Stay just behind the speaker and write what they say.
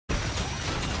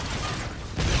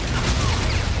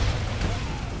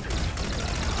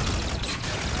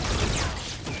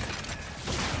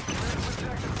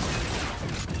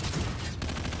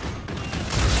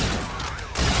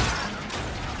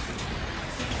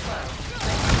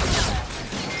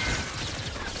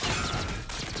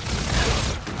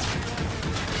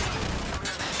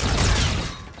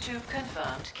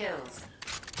kills.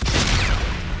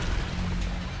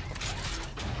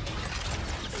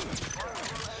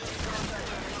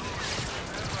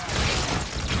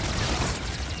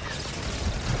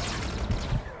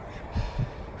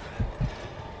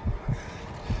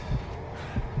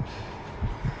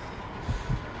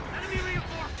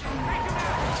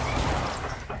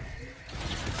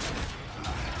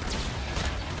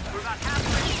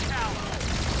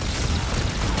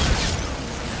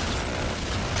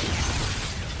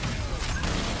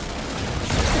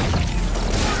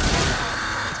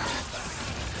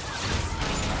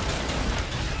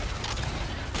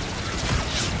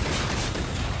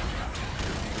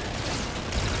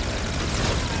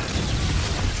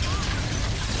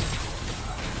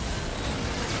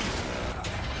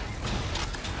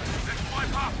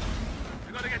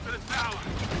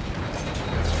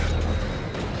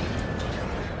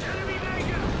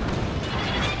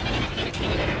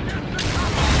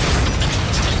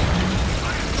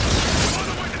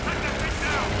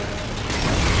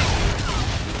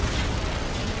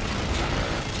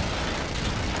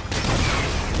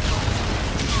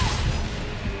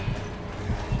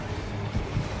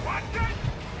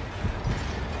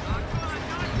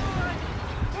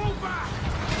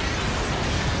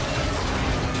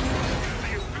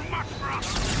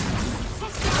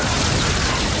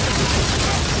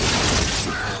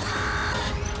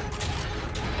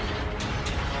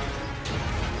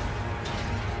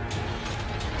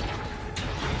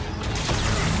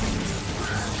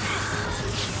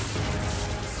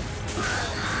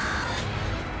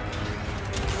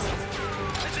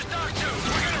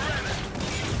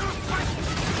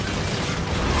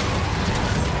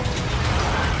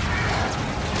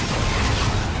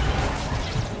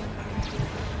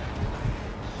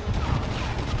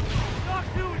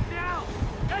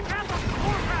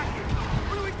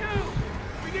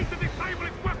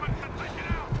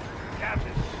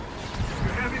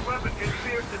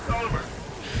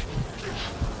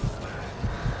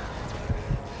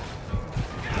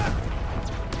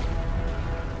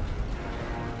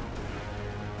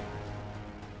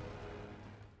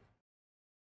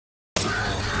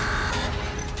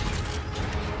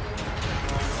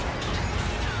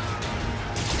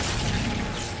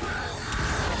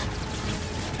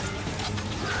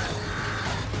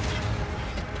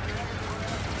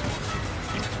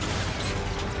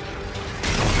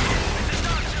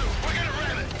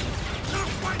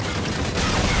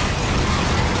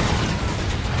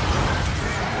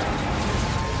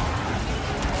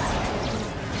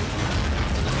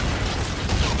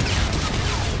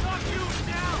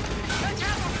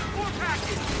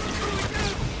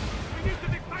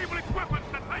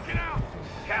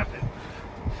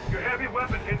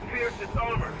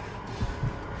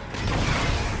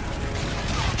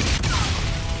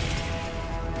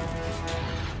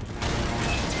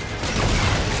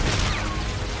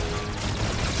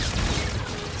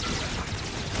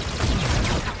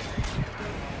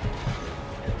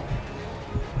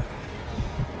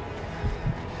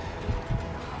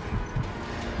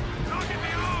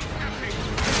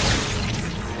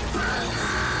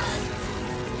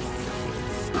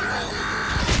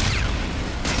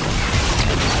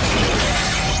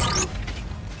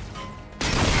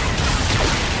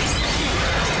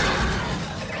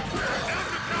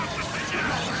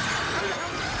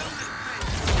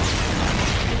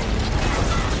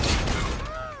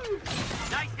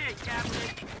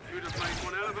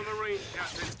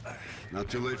 Not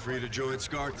too late for you to join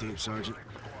SCAR team, Sergeant.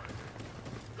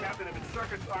 Captain, if its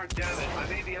circuits aren't damaged, I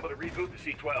may be able to reboot the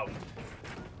C-12.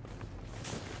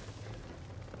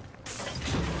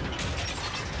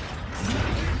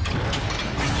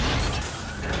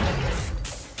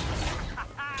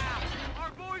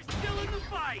 Our boy's still in the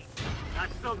fight!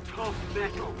 That's some tough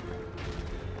metal.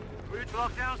 Bridge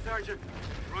locked down, Sergeant.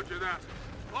 Roger that.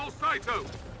 All Saito!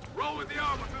 Roll with the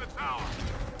armor to the tower!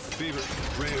 Beaver,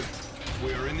 Raider,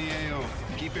 we are in the AO.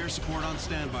 Keep air support on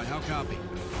standby. How copy?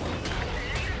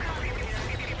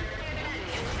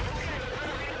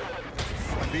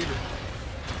 Beaver.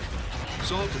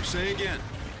 Salter, say again.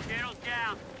 Channel's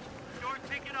down. Door's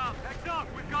picking up. Heads up,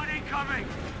 we've got incoming!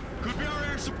 Could be our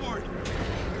air support.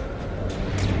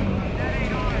 That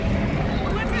ain't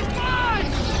ours. Weapons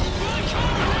fine!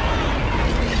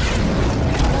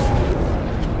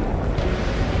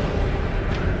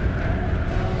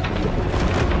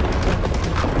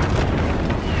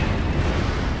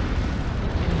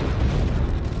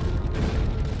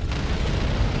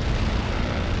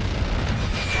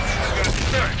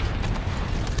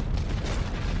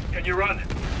 Can you run?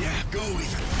 Yeah, go,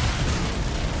 Ethan.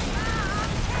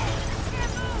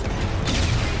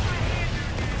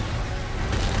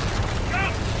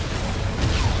 Go!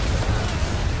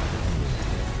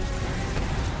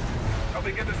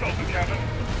 Sergeant.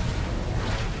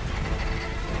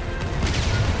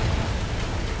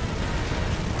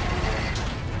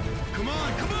 Come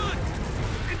on, come on!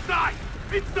 Inside!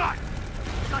 Inside!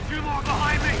 Got two more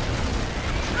behind me!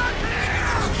 Not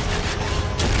here!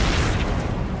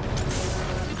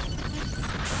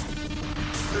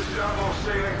 This is Admiral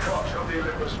Sailing Koch of the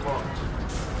Olympus Mons.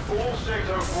 All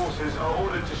Sato forces are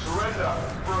ordered to surrender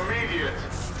for immediate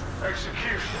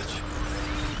execution.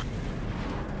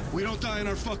 We don't die on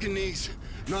our fucking knees.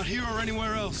 Not here or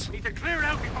anywhere else. Need to clear it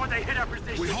out before they hit our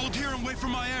position. We hold here and wait for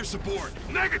my air support.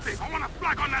 Negative! I want a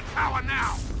flag on that tower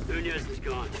now! Nunez is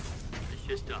gone. It's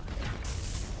just us.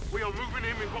 We are moving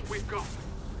in with what we've got.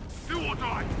 Do or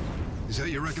die! Is that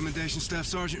your recommendation, Staff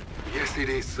Sergeant? Yes, it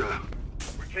is, sir.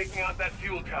 We're taking out that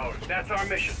fuel tower. That's our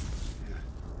mission.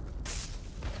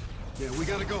 Yeah, we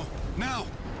gotta go. Now!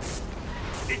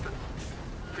 Ethan,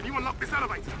 can you unlock this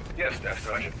elevator? Yes, Staff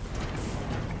Sergeant.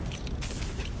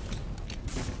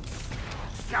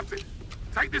 Captain,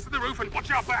 take this to the roof and watch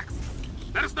our backs.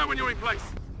 Let us know when you're in place.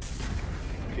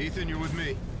 Ethan, you're with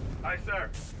me. Aye, sir.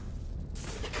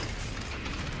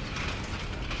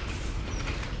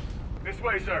 This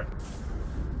way, sir.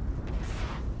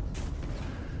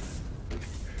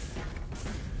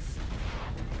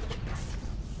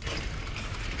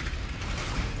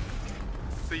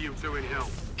 See you two in hell.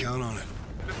 Count on it.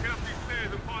 Let's get up these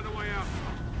stairs and find a way out.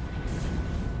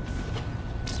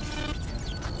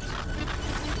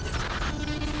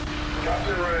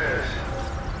 Captain Reyes,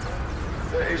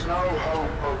 there is no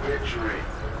hope of victory.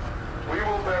 We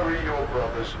will bury your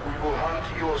brothers. We will hunt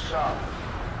your son.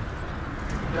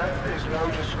 Death is no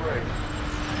disgrace.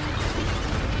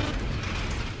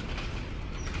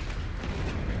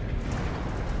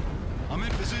 I'm in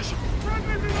position. Run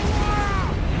into the wall!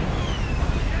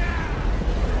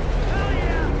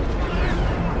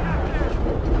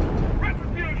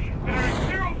 Retribution, bearing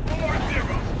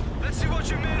 040. Let's see what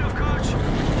you're made of, Coach.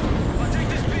 I'll take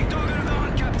this big dog out of the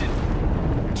hunt, Captain.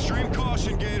 Extreme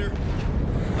caution, Gator.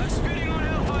 I'm spitting on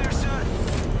hellfire, sir.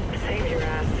 Save your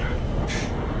ass.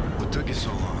 What took you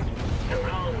so long? No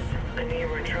Collins. I knew you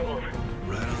were in trouble.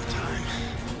 Right on time.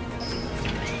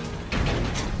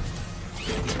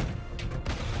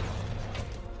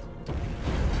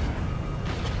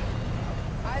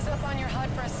 Eyes up on your HUD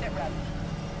for a sit rep.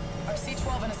 Our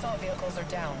C-12 and assault vehicles are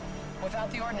down.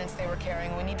 Without the ordnance they were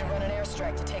carrying, we need to run an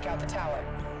airstrike to take out the tower.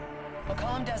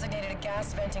 McCollum designated a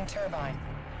gas venting turbine.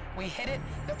 We hit it,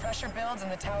 the pressure builds,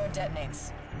 and the tower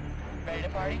detonates. Ready to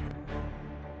party?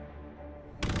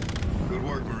 Good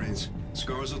work, Marines.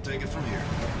 Scars will take it from here.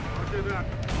 Roger that.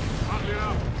 Hunt it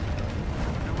up.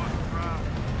 It wasn't proud.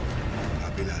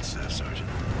 Copy that, Staff Sergeant.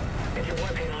 If you're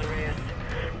working on Reyes,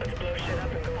 let's blow shit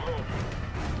up and go home.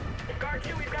 Guard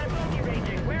 2, we've got a bogey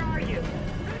raging. Where are you?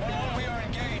 We are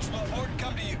engaged. We'll abort and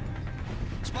come to you.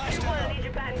 Splash You tower. need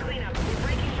your bat and cleanup. We're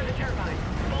breaking for the turbine.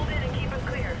 Hold in and keep us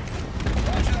clear.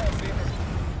 Roger that, Fever.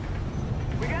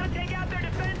 We gotta take out their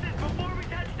defenses before we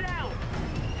touch down.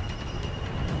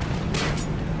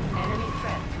 Enemy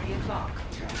threat, 3 o'clock.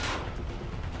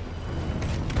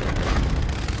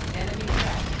 Enemy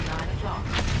threat, 9 o'clock.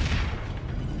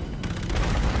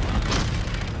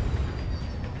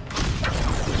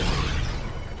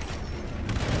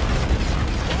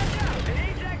 Watch out! An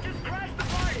Ajax just crashed the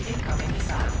party! Incoming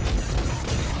missile.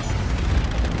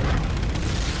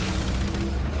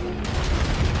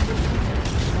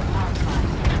 Arc fire.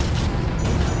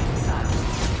 Incoming missile.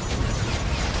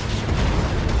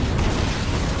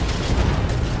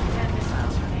 10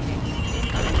 missiles remaining.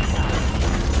 Incoming missile.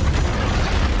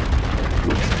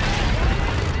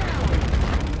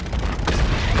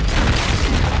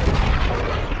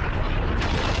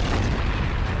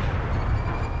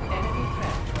 Enemy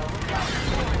threat, 12 o'clock. Enemy threat, 12 o'clock.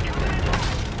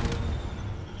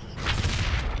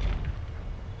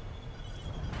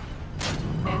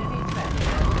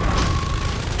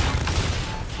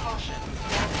 Caution,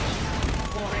 damage.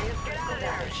 Warning, critical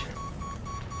damage.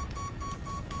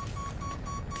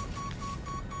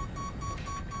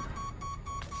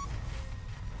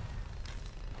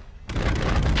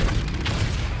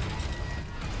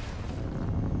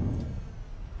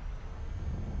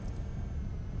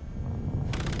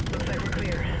 Looks like we're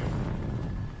clear.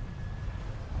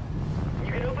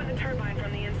 You can open the turbine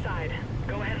from the inside.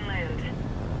 Go ahead and land.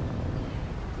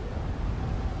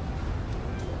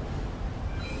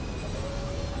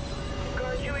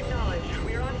 Guard 2 acknowledged.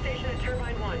 We are on station at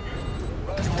Turbine 1.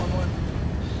 Roger, 1-1.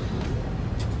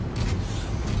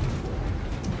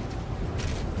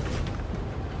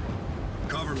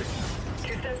 Cover me.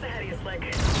 2 steps ahead of you,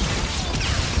 Slick.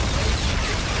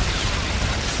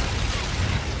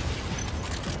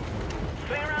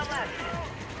 Swing around left.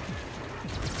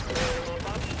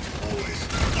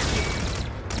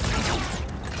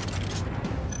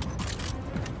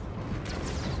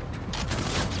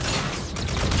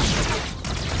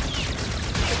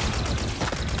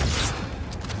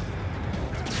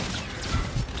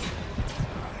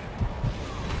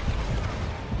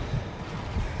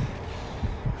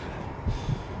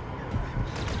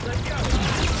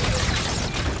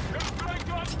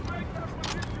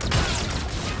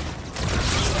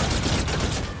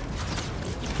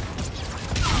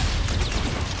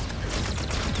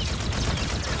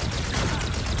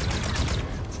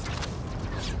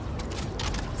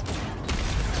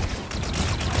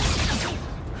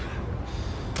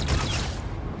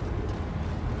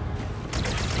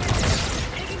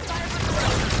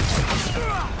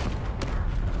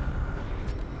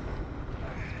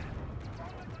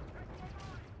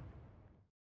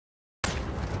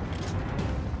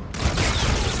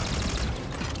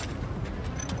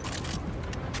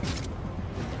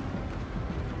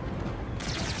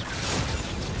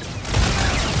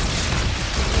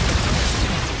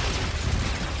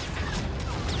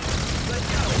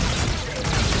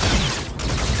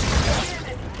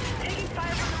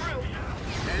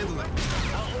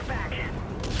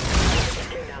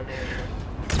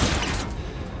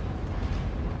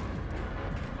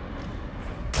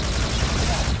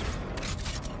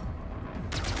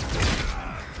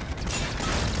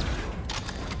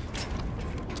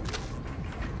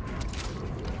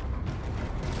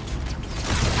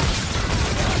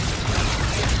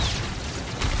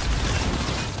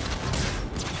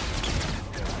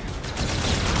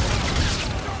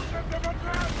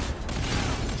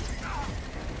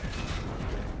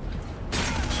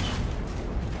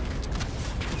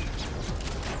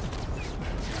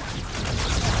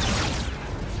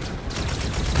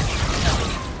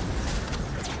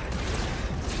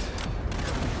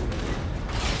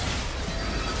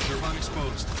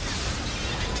 exposed.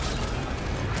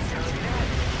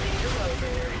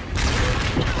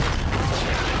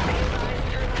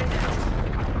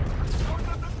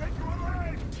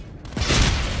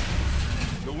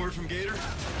 No word from Gator?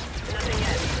 Nothing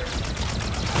yet.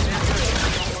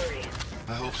 Don't worry.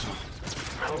 I hope so.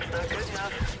 Hope's not good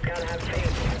enough. Gotta have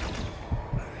faith.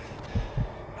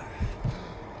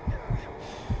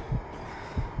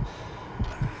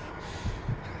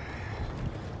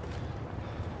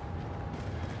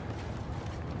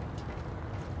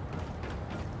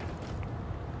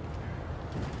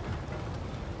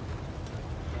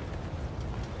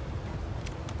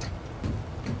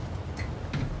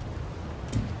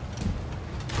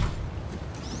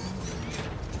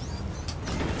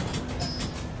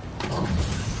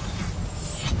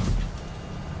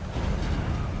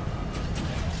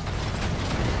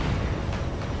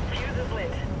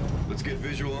 Let's get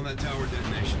visual on that tower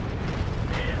detonation.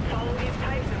 Follow these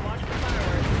pipes and watch the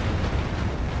fireworks.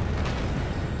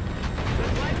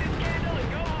 Let's light this candle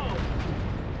and go home.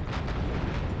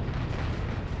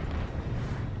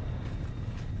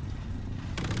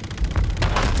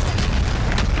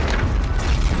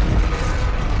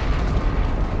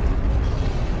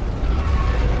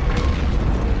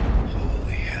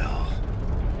 Holy hell.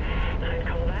 I'd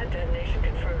call that detonation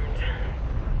confirmed.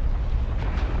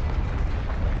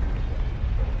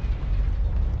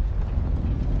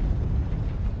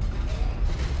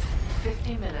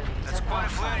 That's quite a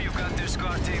flare you've got there,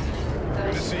 SCAR team.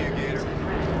 Good to see you, Gator.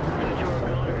 Good job,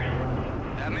 Connor.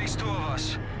 That makes two of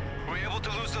us. We're able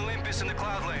to lose the Olympus in the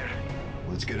cloud layer.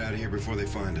 Let's get out of here before they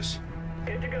find us.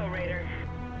 Good to go, Raider.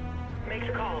 Make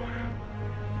the call.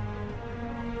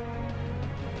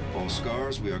 All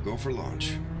scars, we are go for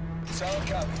launch. Solid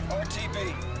copy.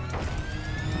 RTB.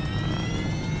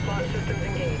 Launch systems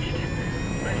engaged.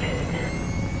 Let's hit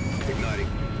it. Igniting.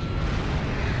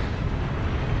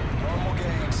 Normal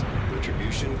gains.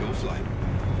 Retribution, go flight.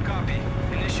 Copy.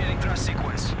 Initiating thrust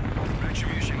sequence.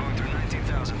 Retribution going through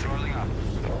 19,000, throttling up.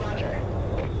 Roger.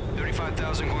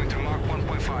 35,000 going through Mach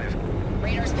 1.5.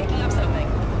 Radar's picking up something.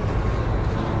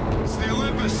 It's the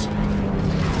Olympus!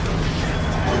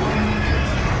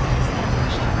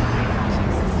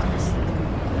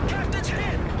 Captain's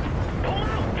hit! Pull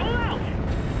out! Pull out!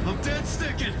 I'm dead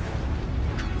sticking!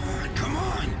 Come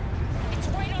on! It's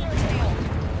right on our tail.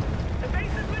 The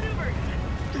base is maneuvered.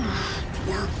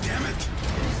 Work, damn it!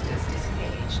 Boosters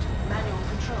disengaged. Manual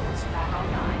controls back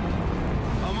online.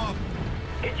 I'm up.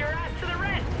 Get your ass to the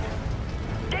red.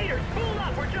 Gator, spool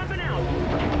up. We're jumping out.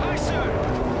 Aye, sir!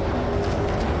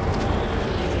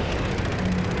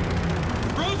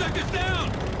 Rozak is down!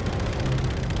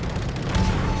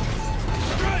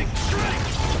 Strike! Strike!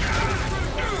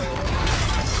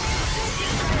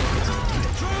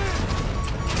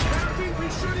 I think we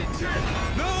should eject.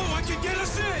 No, I can get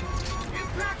us in!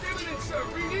 Impact imminent, sir.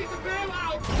 We need to bail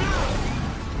out now.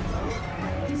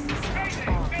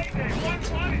 Mayday,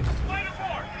 1-1, split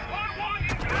aboard. 1-1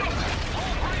 is out.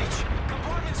 Hull breach!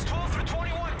 Compartments 12 through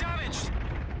 21 damaged!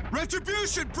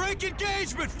 Retribution! Break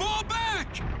engagement! Fall back!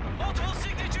 Multiple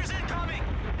signatures incoming!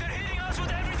 They're hitting us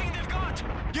with everything they've got!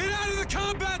 Get out of the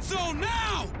combat zone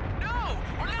now! No!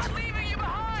 We're not leaving you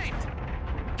behind!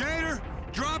 Gator,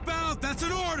 drop out! That's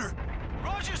an order!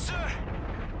 Roger, sir!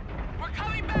 We're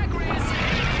coming back, Reyes!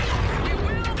 We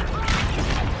will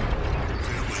fight!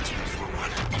 Clear Woodsman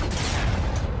 4-1.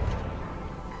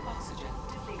 Oxygen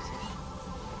depleted.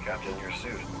 Captain, your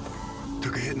suit.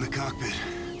 Took a hit in the cockpit.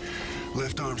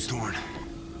 Left arm's torn.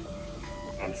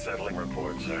 Unsettling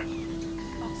report, sir.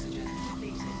 Oxygen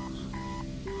depleted.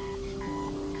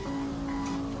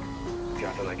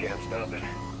 Captain, I can't stop it.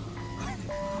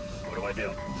 What do I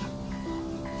do?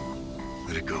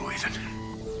 Let it go, Ethan.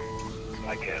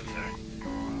 I can't, sir.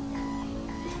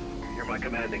 You're my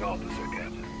commanding officer,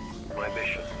 Captain. My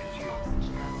mission is yours.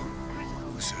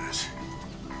 Who says?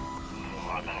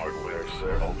 Oh, I'm hardware,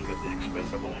 sir. Ultimately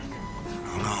expendable.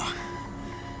 No.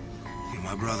 You're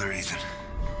my brother, Ethan.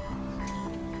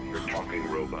 You're talking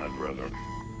robot, brother.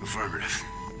 Affirmative.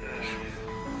 Yes.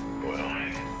 Well,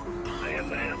 I am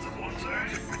the handsome one, sir.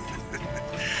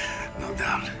 No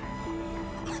doubt.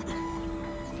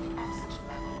 Oxygen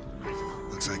level critical.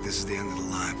 Looks like this is the end of the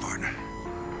line, partner.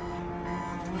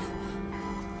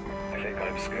 I think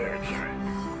I'm scared, sir.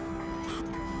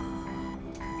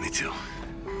 Me too.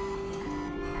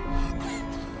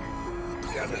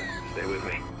 Captain, stay with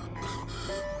me.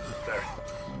 Sir.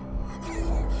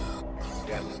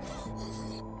 Captain.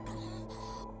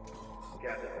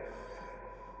 Captain.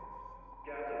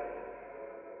 Captain.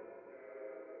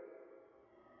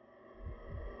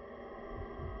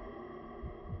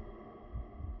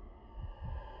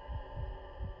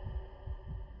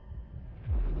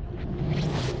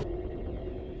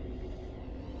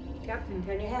 Captain,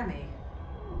 can you hear me?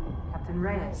 Captain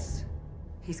Reyes.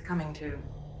 He's coming to.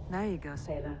 There you go,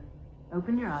 sailor.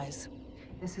 Open your eyes.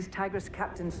 This is Tigris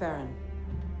Captain Farron.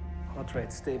 Heart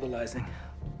rate stabilizing.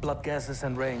 Blood gases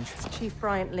and range. It's Chief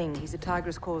Bryant Ling. He's a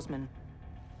Tigris corpsman.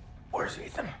 Where's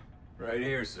Ethan? Right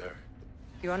here, sir.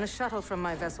 You're on a shuttle from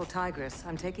my vessel Tigris.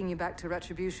 I'm taking you back to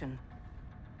Retribution.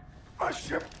 My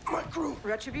ship, my crew.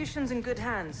 Retribution's in good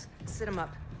hands. Sit him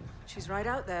up. She's right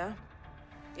out there,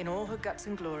 in all her guts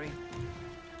and glory.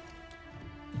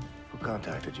 Who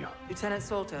contacted you? Lieutenant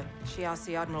Salter. She asked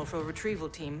the Admiral for a retrieval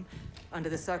team. Under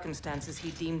the circumstances,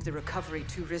 he deemed the recovery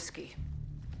too risky.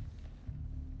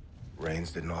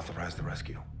 Rains didn't authorize the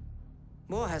rescue.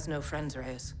 War has no friends,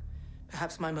 Reyes.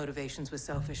 Perhaps my motivations were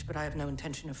selfish, but I have no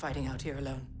intention of fighting out here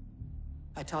alone.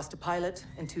 I tossed a pilot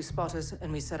and 2 spotters,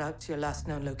 and we set out to your last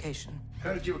known location.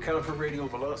 How did you account for radial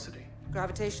velocity?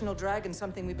 Gravitational drag and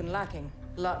something we've been lacking.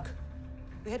 Luck.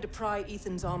 We had to pry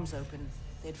Ethan's arms open.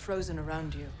 They'd frozen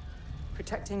around you.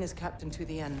 Protecting his captain to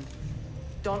the end.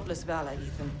 Dauntless valor,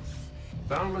 Ethan.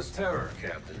 Boundless terror,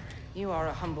 Captain. You are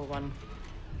a humble one.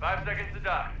 5 seconds to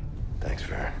dock. Thanks,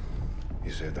 Farron.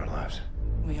 You saved our lives.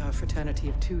 We are a fraternity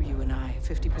of 2, you and I.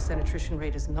 50% attrition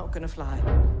rate is not gonna fly.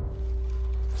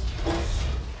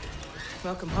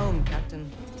 Welcome home,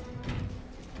 Captain.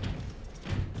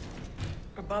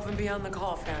 Above and beyond the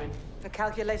call, Farron. A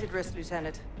calculated risk,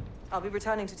 Lieutenant. I'll be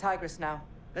returning to Tigris now.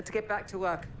 Let's get back to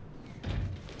work.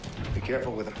 Be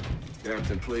careful with him.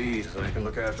 Captain, please. I can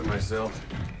look after myself.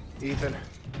 Ethan,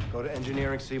 go to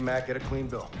engineering, see Mac, get a clean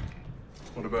bill.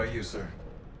 What about you, sir?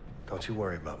 Don't you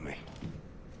worry about me.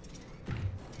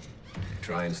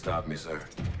 Try and stop me, sir.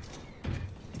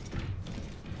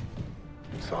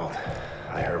 Salt,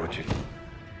 I heard what you...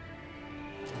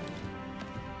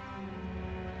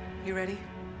 You ready?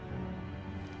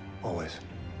 Always.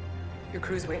 Your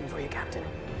crew's waiting for you, Captain.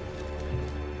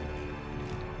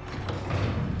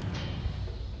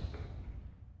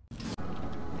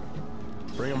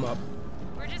 Bring him up.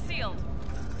 Bridge is sealed.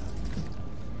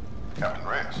 Captain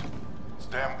Reyes, it's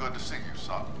damn good to see you,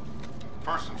 son.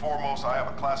 First and foremost, I have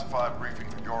a classified briefing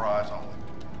for your eyes only.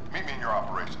 Meet me in your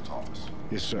operations office.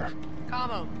 Yes, sir.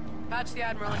 Camo, patch the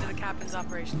Admiral into the Captain's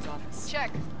operations office.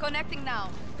 Check. Connecting now.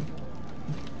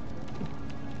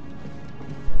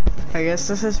 I guess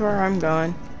this is where I'm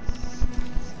going.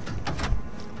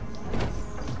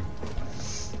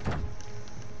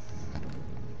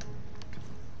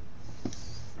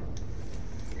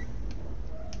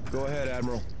 Go ahead,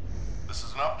 Admiral. This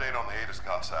is an update on the Aegis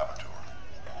gun saboteur.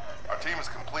 Our team has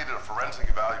completed a forensic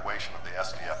evaluation of the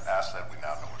SDF asset we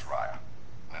now know as Raya.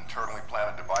 An internally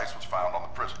planted device was found on the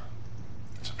prisoner.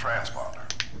 It's a transponder,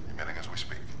 emitting as we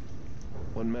speak.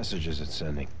 What message is it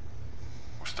sending?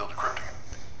 We're still decrypting it.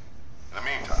 In the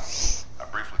meantime, I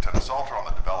briefed Lieutenant Salter on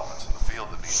the developments in the field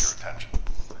that need your attention.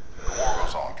 The war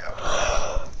goes on,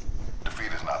 Captain.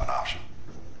 Defeat is not an option.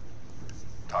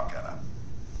 Top Cat out.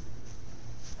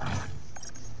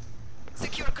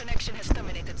 Secure connection has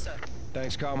terminated, sir.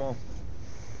 Thanks, Camo.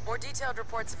 More detailed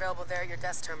reports available there at your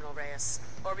desk terminal, Reyes.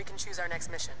 Or we can choose our next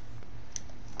mission.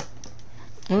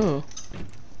 Ooh.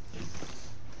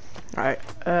 Alright,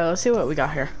 let's see what we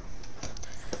got here.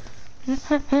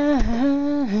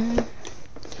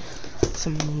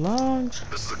 Some logs.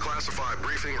 This is a classified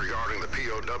briefing regarding the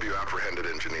POW apprehended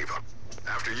in Geneva.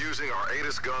 After using our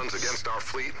Aegis guns against our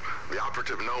fleet, the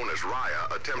operative known as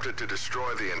Raya attempted to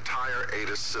destroy the entire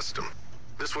Aegis system.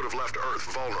 This would have left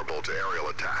Earth vulnerable to aerial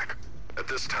attack. At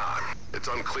this time, it's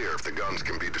unclear if the guns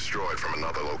can be destroyed from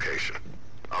another location.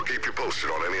 I'll keep you posted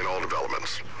on any and all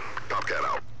developments. Top Cat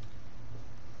out.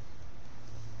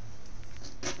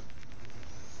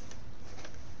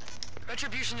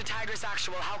 Retribution to Tigris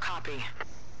Actual, how copy?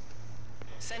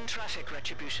 Send traffic,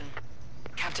 Retribution.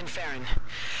 Captain Farron.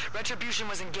 Retribution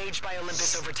was engaged by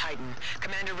Olympus over Titan.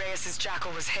 Commander Reyes'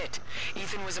 Jackal was hit.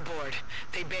 Ethan was aboard.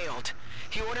 They bailed.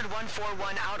 He ordered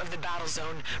 141 out of the battle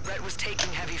zone. Rhett was taking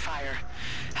heavy fire.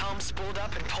 Helm spooled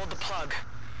up and pulled the plug.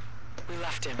 We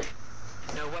left him.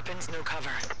 No weapons, no cover.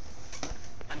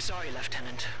 I'm sorry,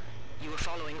 Lieutenant. You were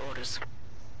following orders.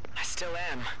 I still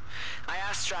am. I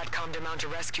asked STRATCOM to mount a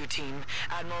rescue team.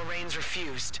 Admiral Rains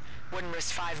refused. Wouldn't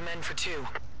risk 5 men for 2.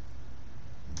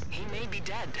 He may be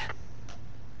dead.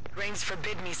 Rains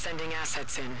forbid me sending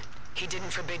assets in. He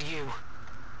didn't forbid you.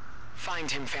 Find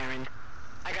him, Farron.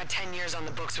 I got 10 years on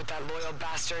the books with that loyal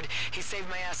bastard. He saved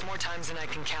my ass more times than I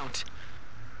can count.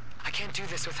 I can't do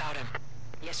this without him.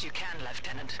 Yes, you can,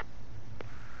 Lieutenant.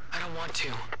 I don't want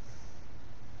to.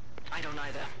 I don't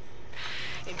either.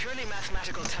 In purely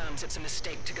mathematical terms, it's a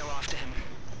mistake to go after him.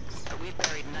 But we've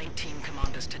buried 19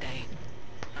 commanders today.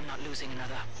 I'm not losing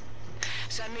another.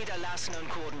 Send me their last known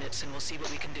coordinates and we'll see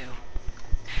what we can do.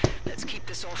 Let's keep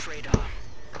this off radar.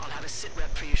 I'll have a sit rep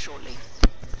for you shortly.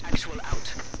 Actual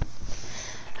out.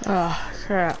 Oh,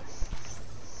 crap.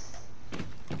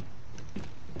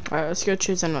 Alright, let's go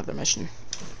choose another mission.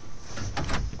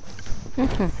 The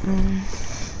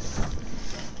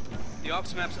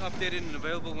ops map's updated and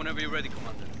available whenever you're ready,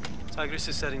 Commander. Tigris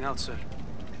is setting out, sir.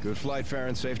 Good flight,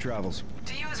 Farron. Safe travels.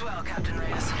 To you as well, Captain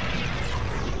Reyes.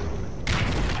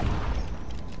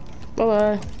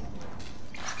 Bye-bye.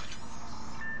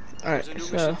 Alright, There's a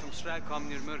new mission from Stratcom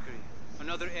near Mercury.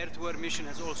 Another air-to-air mission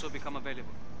has also become available.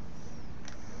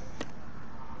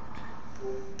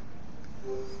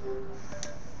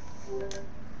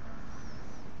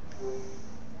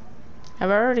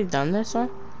 Have I already done this one?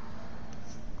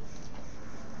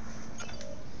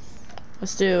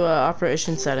 Let's do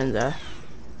operation settings there.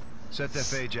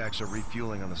 ZF Ajax are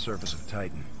refueling on the surface of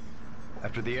Titan.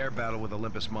 After the air battle with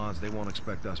Olympus Mons, they won't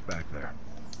expect us back there.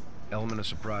 Element of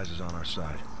surprise is on our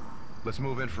side. Let's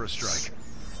move in for a strike.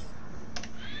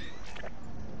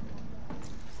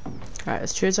 Alright,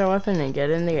 let's choose our weapon and get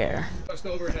in the air. Just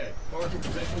overhead. Marking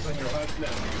positions on your HUD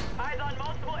now. Eyes on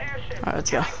multiple airships. Alright,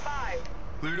 let's go. 5.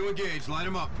 Clear to engage. Light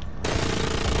them up.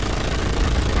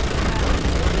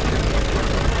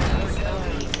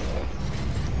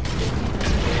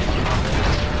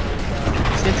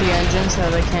 Let's get the engine so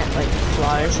they can't, like,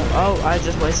 fly or something. Oh, I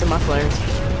just wasted my flares.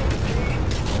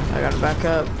 I gotta back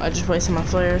up. I just wasted my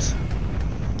flares.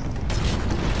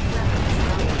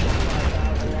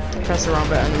 Press the wrong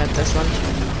button at this one.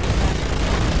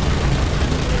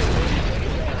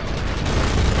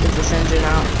 Get this engine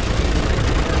out.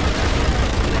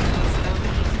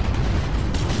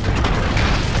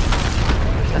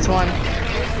 That's one.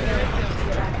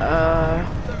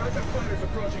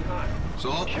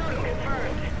 Salt?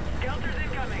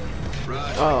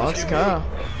 Right. Oh, let's go.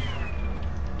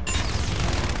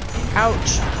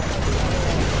 Ouch.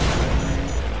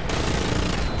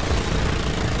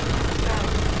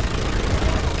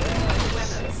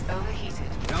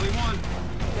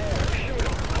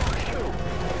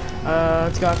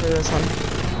 Let's go after this one.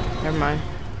 Never mind.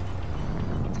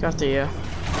 Let's go after you.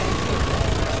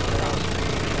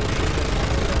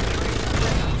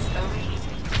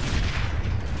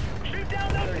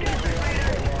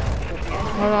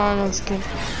 Hold on, let's get.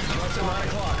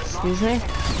 Excuse me?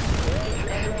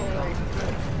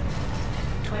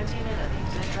 20mm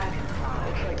Dragonfly.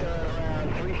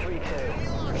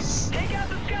 Take out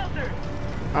the skelter.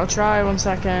 I'll try 1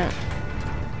 second.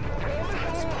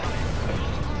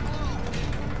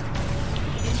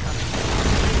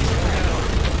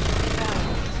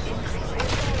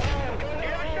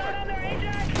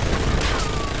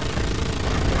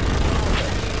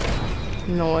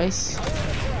 Noise.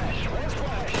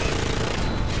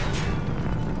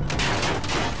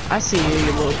 I see you,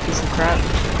 you little piece of crap.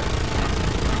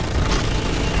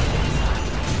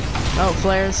 Oh,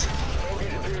 flares.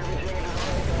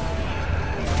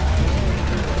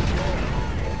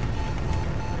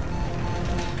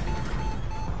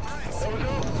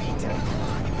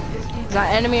 Is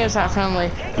that enemy or is that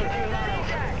friendly?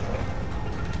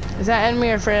 Is that enemy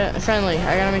or friendly?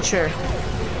 I gotta make sure.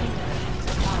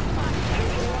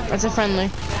 That's a friendly.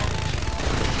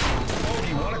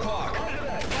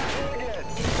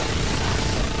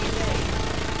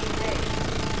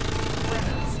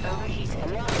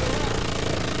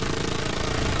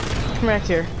 Come back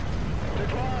here.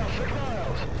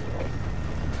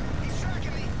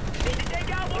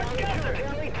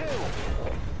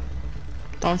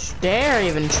 Don't you dare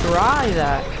even try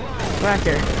that. Come back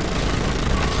here.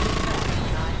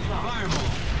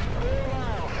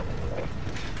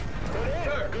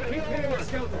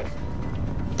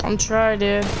 I'm trying,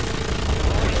 dude.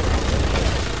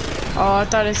 Oh, I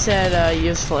thought it said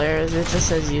use flares. It just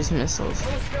says use missiles.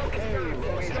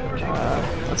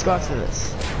 Let's go after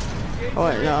this. Oh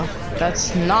wait, no.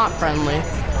 That's not friendly.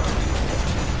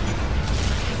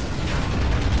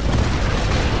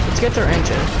 Let's get their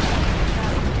engine.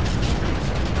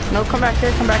 No, come back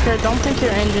here, come back here. Don't think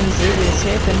your engine's really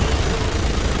escaping.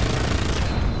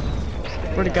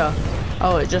 Where'd it go?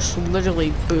 Oh, it just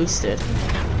literally boosted.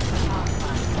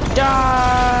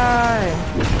 Die!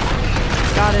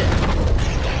 Got it.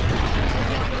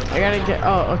 I gotta get.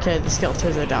 Oh, okay. The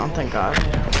skeletons are down. Thank God.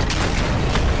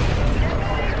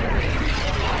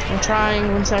 I'm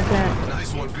trying. 1 second.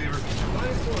 Nice one, Fever.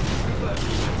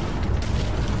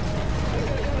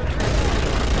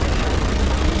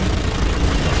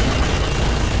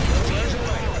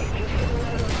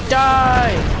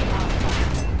 Die!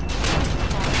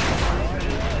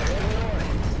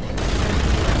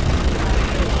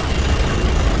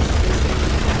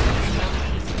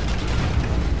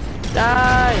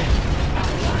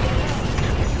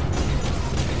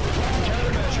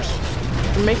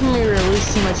 making me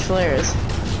release too much flares.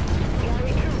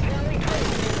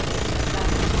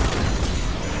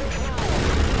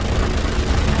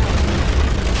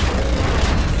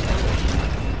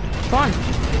 Come on.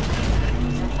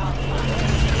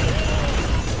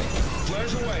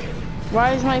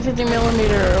 Why is my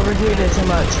 50mm overheated so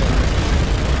much?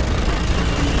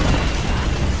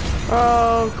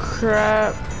 Oh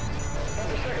crap.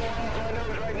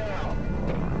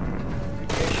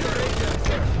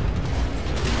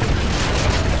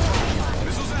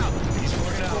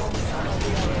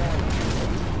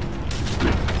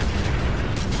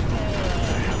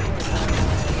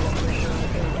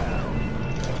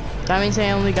 That means I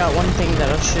only got one thing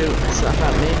that'll shoot stuff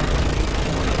at me.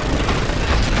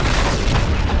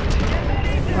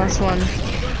 Last one.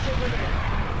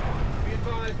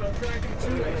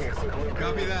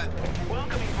 Copy that.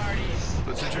 Welcoming party.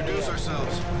 Let's introduce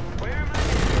ourselves. Where am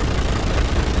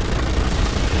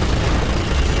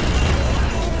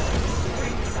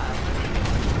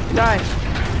I? Die.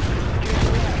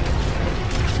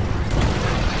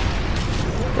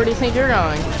 Where do you think you're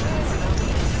going?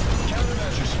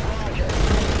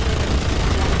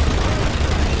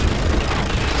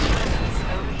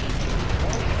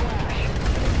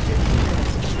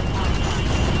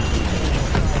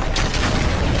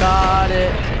 Got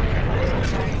it.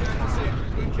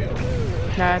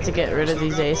 Now I have to get rid of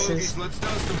these aces.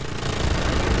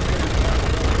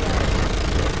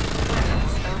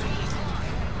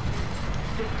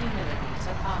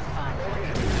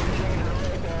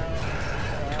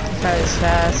 That is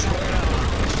fast.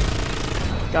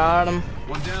 Got him.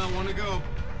 One down, one to go.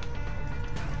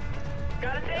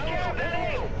 Gotta take care of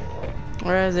that.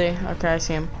 Where is he? Okay, I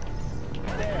see him.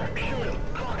 There, shoot him.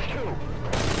 Clock's 2.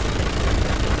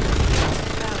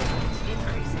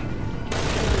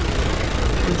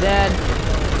 He's dead.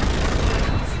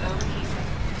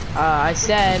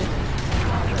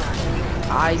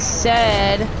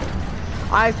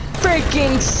 I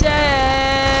freaking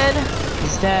said.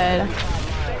 He's dead.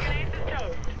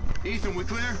 Ethan, we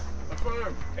clear?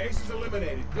 Affirm. Ace is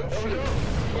eliminated. Good shoot.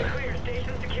 We're clear.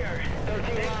 Station secure.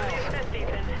 13 miles.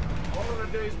 Ethan. All in a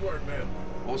day's work, man.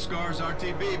 All scars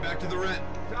RTB, back to the ret.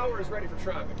 Tower is ready for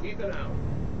traffic. Ethan out.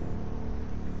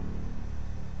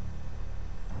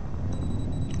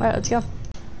 Alright, let's go.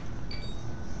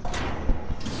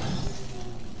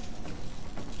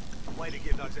 Way to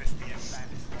give those SDM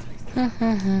bandits.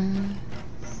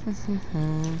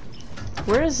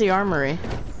 Where is the armory?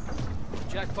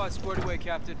 Jackpot squared away,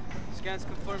 Captain. Scans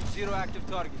confirm 0 active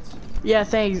targets. Yeah,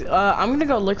 thanks. I'm gonna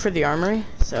go look for the armory,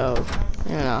 so,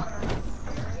 you know.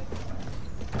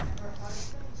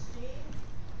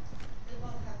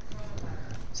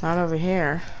 It's not over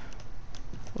here.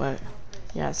 What?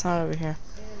 Yeah, it's not over here.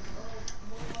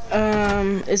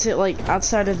 Is it like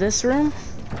outside of this room?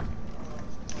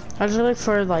 I just look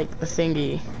for like the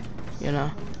thingy, you know.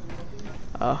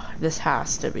 Oh, this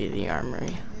has to be the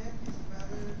armory.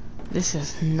 This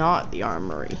is not the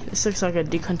armory. This looks like a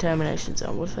decontamination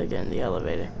zone. What if I get in the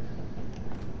elevator?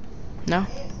 No?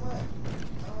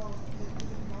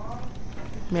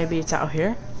 Maybe it's out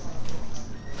here?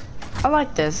 I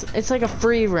like this. It's like a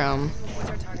free room.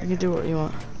 You can do what you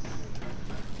want.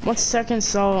 1 second,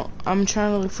 so I'm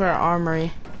trying to look for an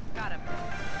armory. Got him.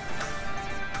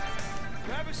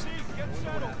 Grab a seat, get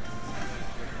settled.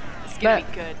 It's gonna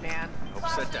be good, man.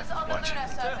 Set that. Watch. To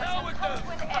hell with them.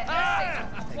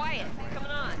 Quiet.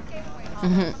 Coming on.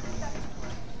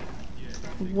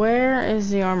 Where is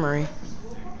the armory?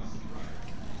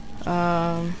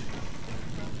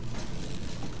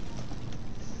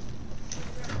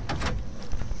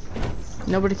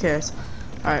 Nobody cares.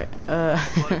 Alright,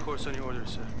 Of course, on your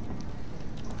orders, sir.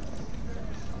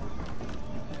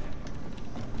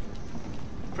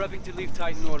 Prepping to leave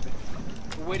Titan orbit.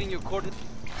 Awaiting your coordinates.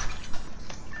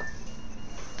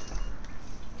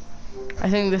 I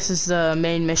think this is the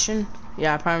main mission.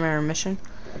 Yeah, primary mission.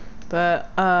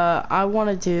 But, I want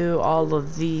to do all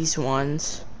of these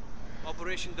ones.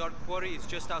 Operation Dark Quarry is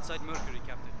just outside Mercury,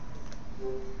 Captain.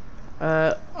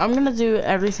 I'm gonna do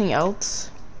everything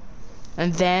else.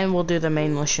 And then we'll do the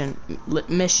main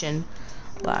mission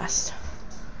last.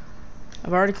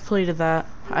 I've already completed that.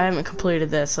 I haven't completed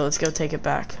this, so let's go take it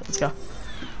back. Let's go.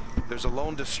 There's a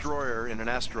lone destroyer in an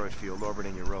asteroid field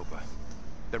orbiting Europa.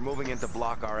 They're moving in to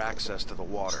block our access to the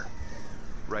water.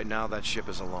 Right now, that ship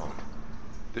is alone.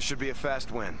 This should be a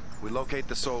fast win. We locate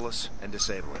the Solus and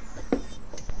disable it.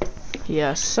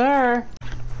 Yes, sir.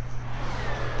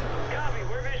 Copy.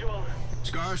 We're visual.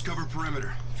 Scars, cover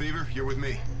perimeter. Fever, you're with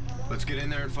me. Let's get in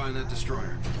there and find that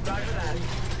destroyer. Roger that.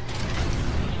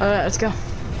 Alright, let's go.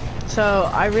 So,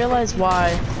 I realized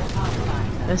why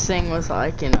this thing was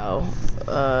like, you know,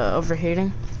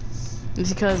 overheating.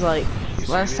 It's because like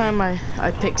last time I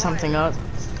picked something up.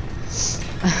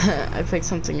 I picked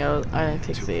something up. I didn't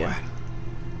pick the.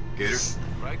 Gator.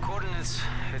 Right coordinates.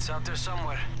 It's out there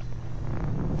somewhere.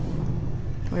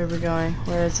 Where are we going?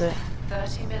 Where is it?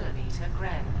 30mm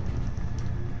Gren.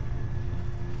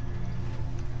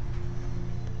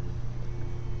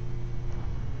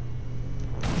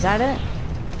 Is that it?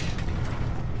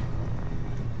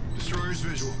 Destroyer's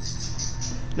visual.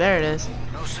 There it is.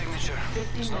 No signature.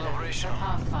 It's not operational.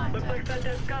 Looks like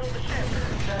Sundown scuttled the ship.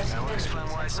 That will explain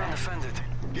why it's undefended.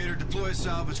 Gator, deploy a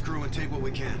salvage crew and take what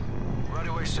we can. Right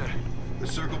away, sir.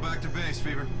 Let's circle back to base,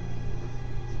 Fever.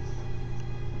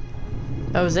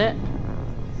 That was it?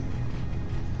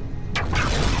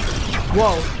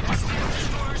 Whoa.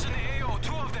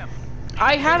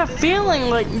 I had a feeling,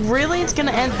 like, really it's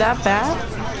gonna end that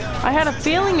fast? I had a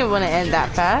feeling it wouldn't end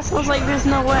that fast. I was like, there's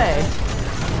no way.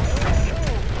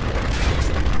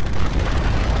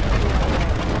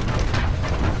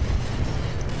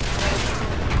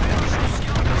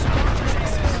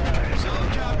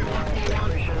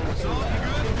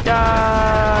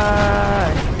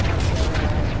 Die!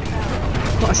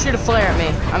 Well, shoot a flare at me.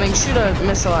 I mean, shoot a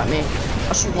missile at me.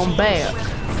 I'll shoot one back.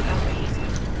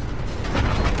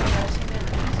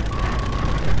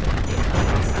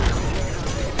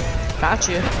 Got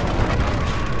you.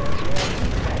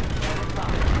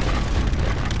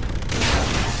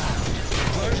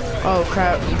 Oh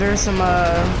crap! There's some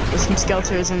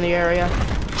skeletons in the area.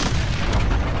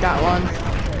 Got one.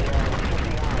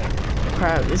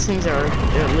 Crap! These things are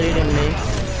leading me.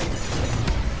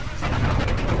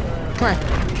 Come here.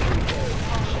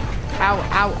 Ow!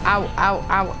 Ow! Ow! Ow!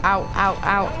 Ow! Ow! Ow!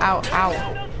 Ow! Ow! Ow!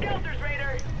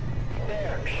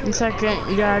 1 second.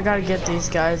 Yeah, I gotta get these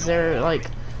guys. They're like.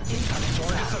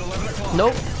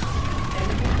 Nope.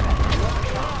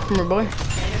 Come here, boy.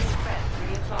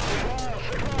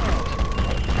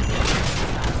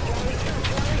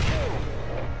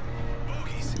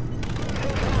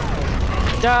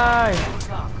 Die.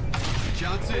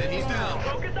 Johnson, he's down.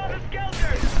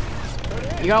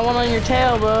 You got one on your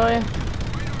tail, boy.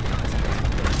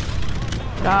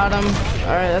 Got him.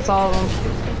 Alright, that's all of them.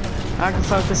 I can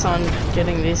focus on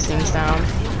getting these things down.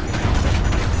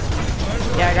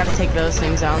 Yeah, I gotta take those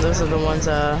things down. Those are the ones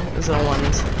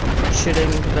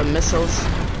shooting the missiles.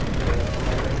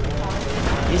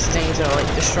 These things are like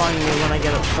destroying me when I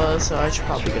get up close, so I should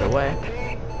probably get away.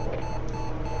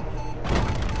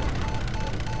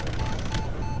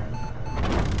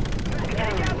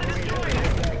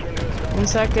 One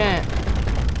second.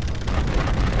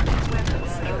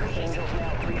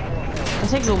 It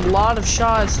takes a lot of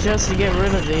shots just to get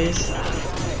rid of these.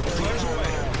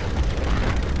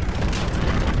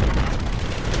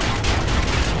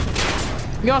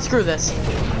 You don't screw this.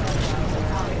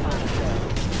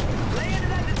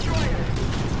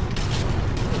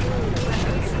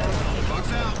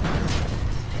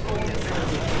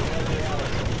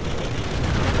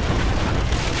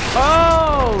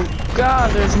 Oh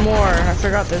God, there's more. I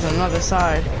forgot there's another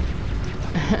side.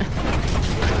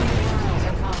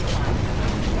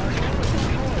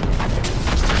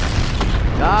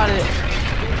 Got it.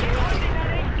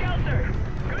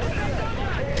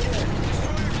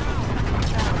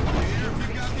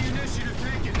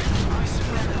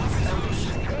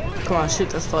 Come on, shoot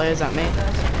those flares at me.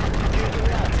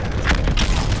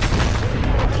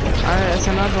 Alright, that's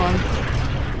another one.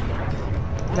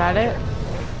 Is that it?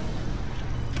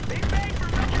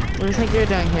 What do you think you're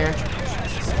doing here?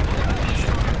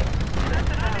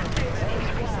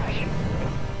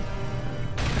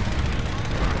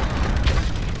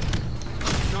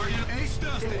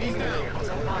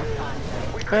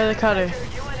 Where's the cutter?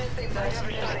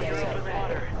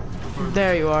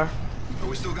 There you are.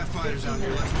 We still got fighters out here.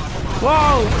 Let's lock them up.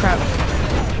 Whoa, crap.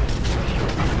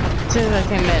 As soon as I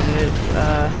came in,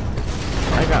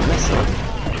 I got missiled.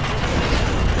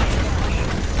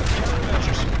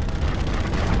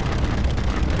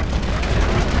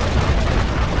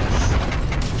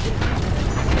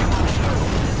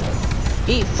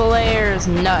 Eat flares,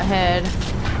 nuthead.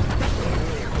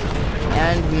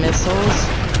 And missiles.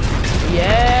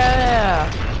 Yeah!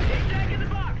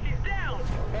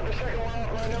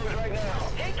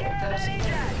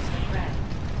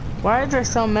 Why are there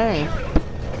so many?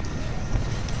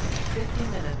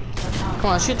 Come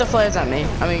on, shoot the flares at me.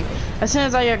 I mean, as soon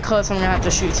as I get close, I'm gonna have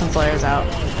to shoot some flares out.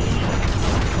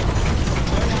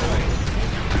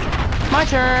 My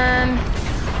turn!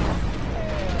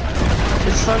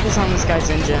 Just focus on this guy's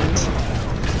engines.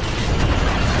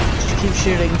 Just keep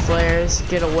shooting flares,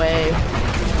 get away.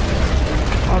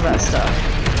 All that stuff.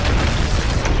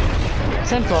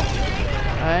 Simple.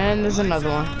 And there's another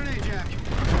one.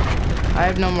 I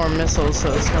have no more missiles,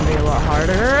 so it's gonna be a lot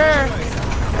harder.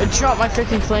 I dropped my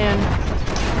freaking plan.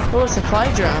 Oh, a supply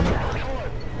drone.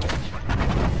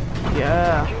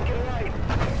 Yeah.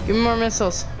 Give me more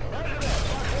missiles.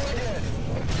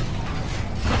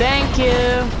 Thank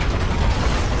you.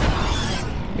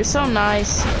 You're so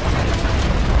nice.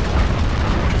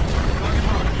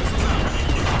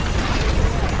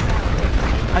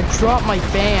 I dropped my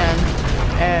fan,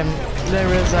 and there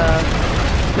was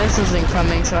missiles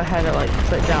incoming, so I had to like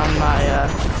put down my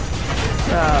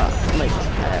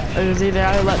it was either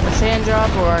I let the fan drop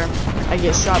or I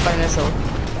get shot by a missile.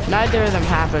 Neither of them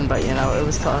happened, but you know, it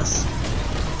was close.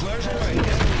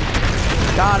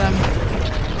 Got him.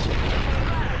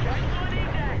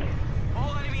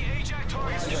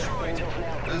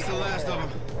 That's the last of them.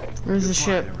 Where's the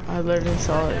ship? I literally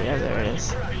saw it. Yeah, there it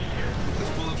is. Let's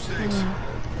pull up stakes.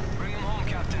 Bring them home,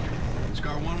 Captain.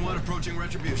 Scar 1-1 approaching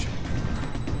retribution.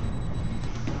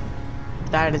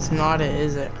 That is not it,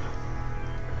 is it?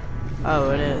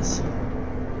 Oh, it is.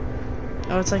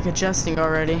 Oh, it's like adjusting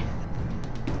already.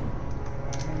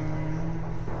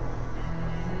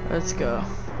 Let's go.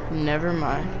 Never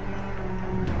mind.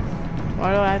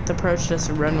 Why do I have to approach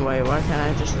this runway? Why can't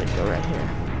I just like go right here?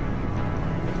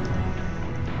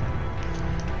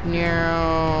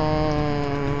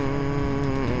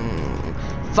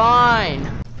 Fine.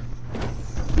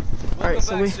 Alright,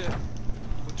 so we're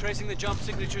tracing the jump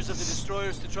signatures of the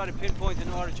destroyers to try to pinpoint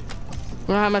an origin.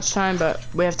 We don't have much time, but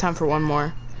we have time for one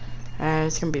more. And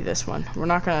it's gonna be this one. We're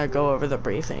not gonna go over the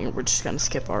briefing, we're just gonna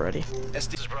skip already. This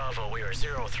is Bravo, we are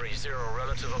 030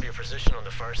 relative of your position on the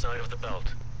far side of the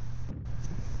belt.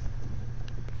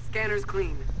 Scanner's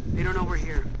clean. They don't know we're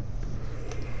here.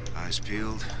 Eyes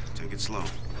peeled. Take it slow.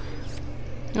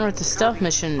 No, it's a stealth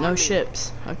mission, no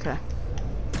ships. Okay.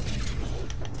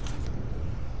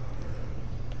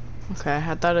 Okay,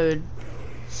 I thought it would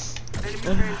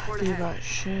be about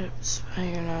ships, but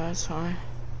you know, it's fine.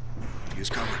 Use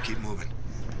cover, keep moving.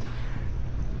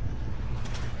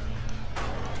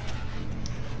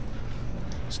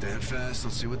 Stand fast,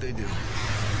 let's see what they do.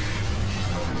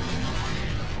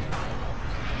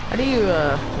 How do you,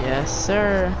 yes,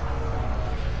 sir.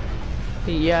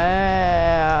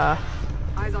 Yeah.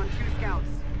 Eyes on 2 scouts.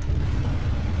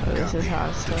 Oh, this is how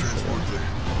it's supposed to be.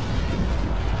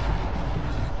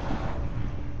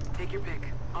 Take your pick.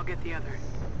 I'll get the other.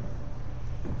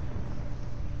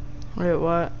 Wait,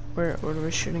 what? Where are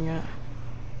we shooting at?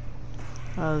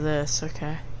 Oh, this,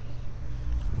 okay.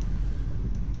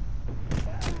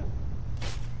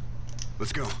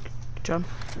 Let's go. Good job.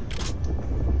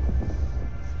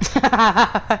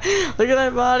 Look at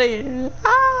that body.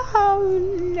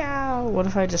 Oh, no. What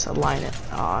if I just align it?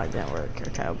 Oh, it didn't work.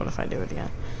 Okay, what if I do it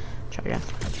again? Try again.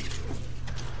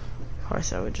 Of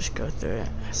course, I would just go through it.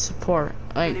 Support.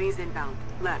 Like, enemies inbound.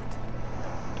 Left.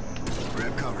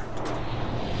 Grab cover.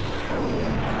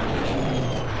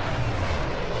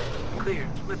 Clear.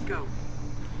 Let's go.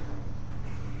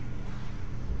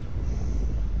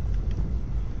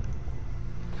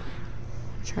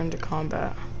 Turn to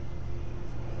combat.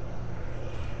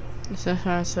 Is this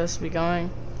where I'm supposed to be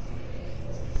going?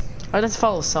 Oh, let's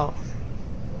follow Salt.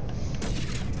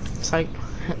 It's like...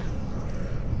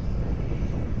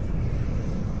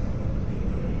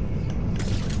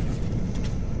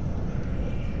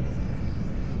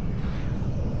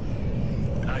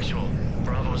 Actual.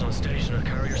 Bravo's on station at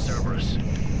Carrier Cerberus.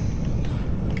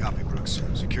 Copy, Brooks.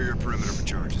 Secure your perimeter for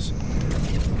charges.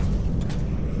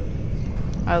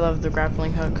 I love the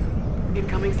grappling hook.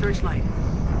 Incoming searchlight.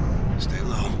 Stay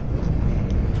low.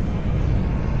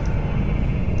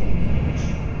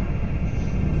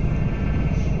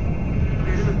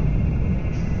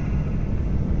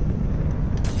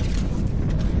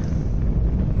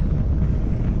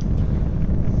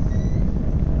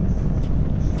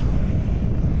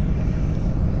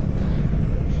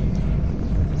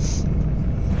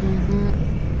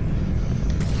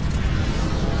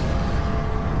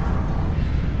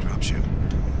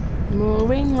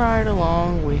 Moving right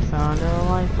along, we found a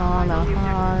life on a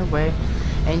highway,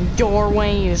 and your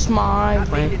way is my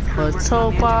way. Let's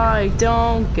hope I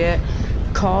don't get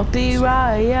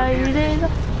copyrighted. 2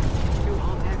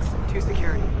 hull techs, 2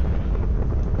 security.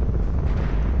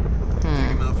 Take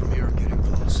him out from here, getting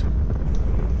close.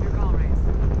 Your call, Reyes.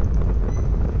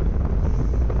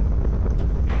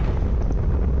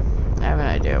 I have an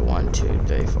idea. 1, 2,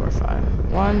 3, 4,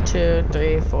 5. 1, 2,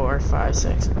 3, 4, 5,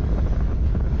 6.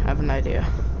 I have an idea.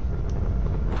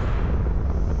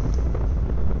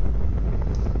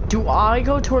 Do I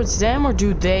go towards them or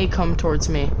do they come towards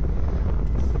me?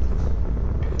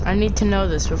 I need to know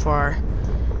this before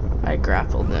I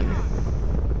grappled them.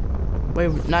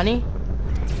 Wait, Nani?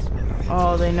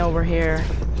 Oh, they know we're here.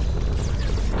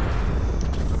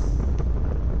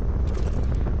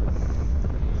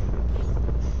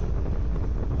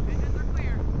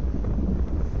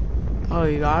 Oh,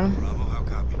 you got him? Bravo, how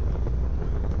copy?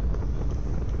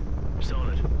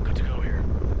 Solid. Good to go here.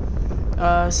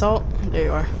 Salt? There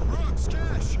you are. Brooks,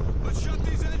 Cash! Let's shut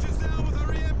these engines down with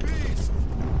our EMPs!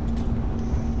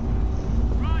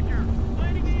 Roger.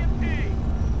 Planting EMP.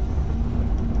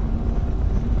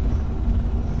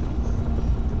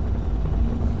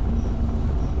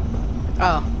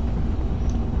 Oh.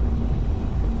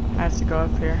 I have to go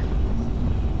up here.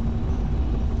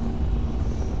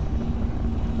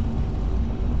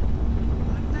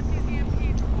 Let's set these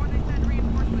EMPs before they send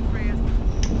reinforcements, Reyes.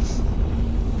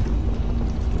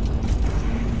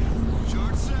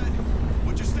 Charge set.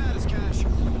 What's your status, Cash?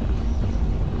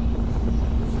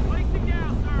 Placing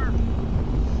down, sir.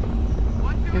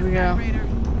 One to Here we go. Raider.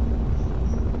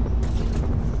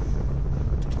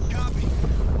 Copy.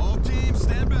 All teams,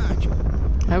 stand back.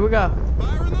 Here we go.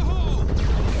 Fire in the hole!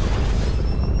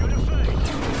 Good effect.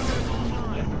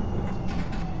 Fine.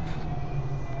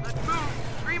 Let's move.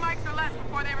 3 mics or less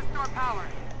before they restore power.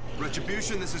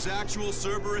 Retribution, this is actual.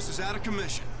 Cerberus is out of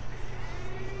commission.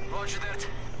 Roger that.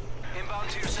 Inbound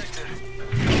to your sector.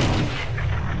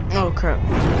 Oh crap.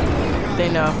 They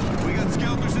know. We got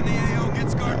skelters in the AO. Get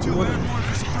Scar 2 airborne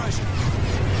for suppression.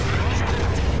 Roger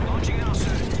that. Launching now,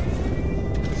 sir.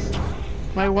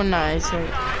 My one nice.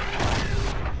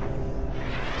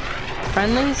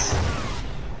 Friendlies?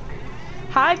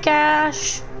 Hi,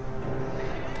 Cash.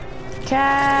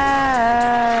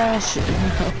 Cash.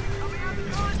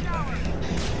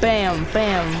 Bam,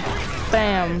 bam,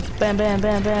 bam, bam, bam,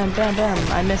 bam, bam, bam, bam.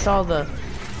 I missed all the.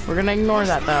 We're gonna ignore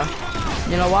that though.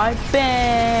 You know why?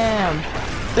 Bam,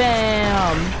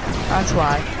 bam. That's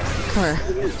why. Come here.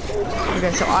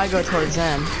 Okay, so I go towards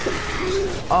them.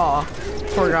 Aw,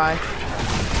 poor guy.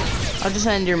 I'll just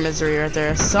end your misery right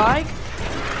there. Psych.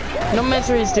 No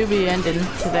miseries do be ending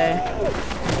today.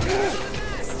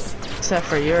 Except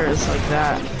for yours, like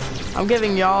that. I'm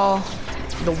giving y'all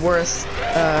the worst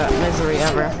misery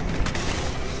ever.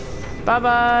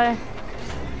 Bye-bye.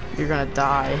 You're gonna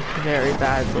die very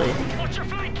badly.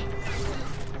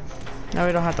 Now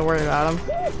we don't have to worry about him.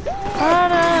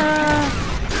 Ta-da!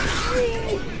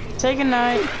 Take a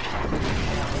night.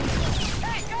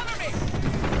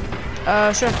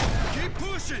 Sure. Keep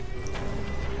pushing!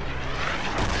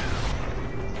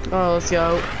 Oh, let's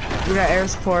go. We got air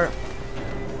support.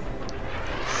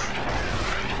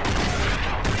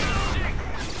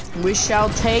 We shall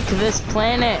take this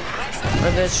planet.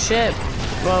 Or this ship.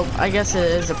 Well, I guess it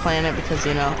is a planet because,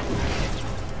 you know,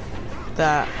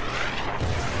 that.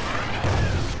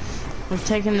 We've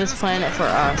taken this planet for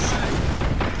us.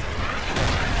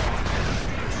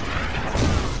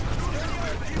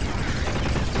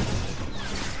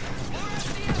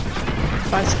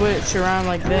 If I switch around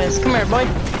like this. Come here, boy.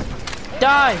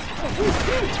 Die!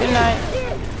 Good night.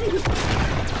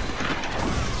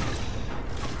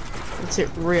 Let's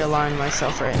realign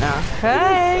myself right now.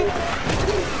 Hey!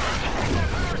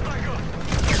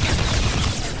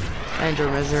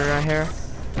 Ender misery right here.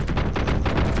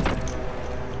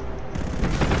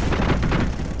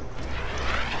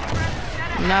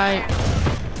 Night.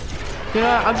 You know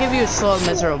what? I'll give you a slow,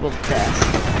 miserable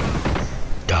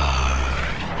death. Die.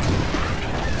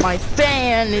 My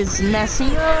fan is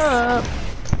messing up.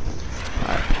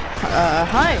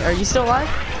 Hi. Are you still alive?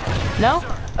 No?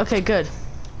 Okay, good.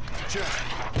 Check.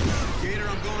 Gator,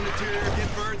 I'm going interior.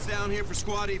 Get birds down here for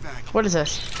squad evac. What is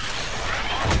this?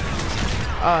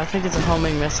 Oh, I think it's a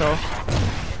homing missile.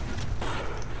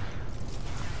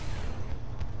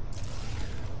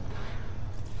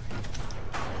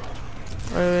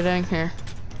 What are we doing here?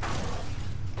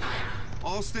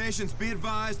 All stations, be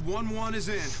advised, 1-1 is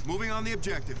in. Moving on the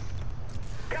objective.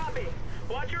 Copy.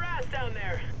 Watch your ass down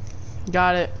there.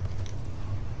 Got it.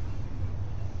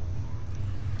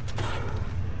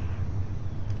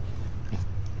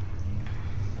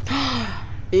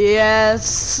 Yes,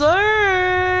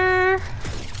 sir.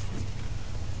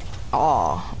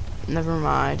 Aw, never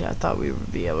mind. I thought we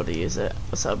would be able to use it.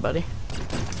 What's up, buddy?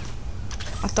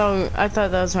 I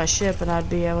thought that was my ship and I'd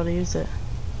be able to use it.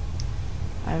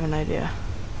 I have an idea.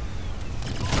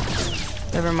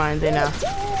 Never mind, they know.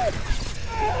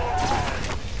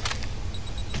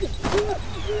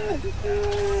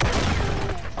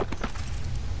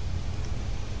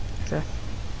 Okay.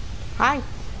 Hi.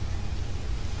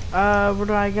 Where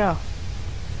do I go?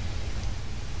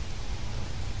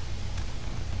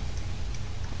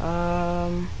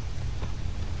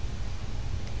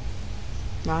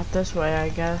 Not this way, I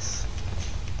guess.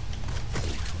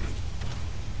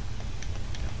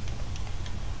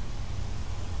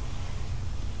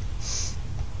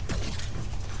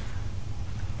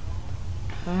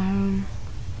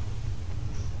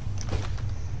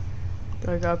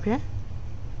 Do I go up here?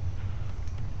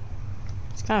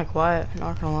 It's kind of quiet,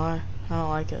 not gonna lie. I don't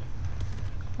like it.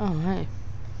 Oh, hey.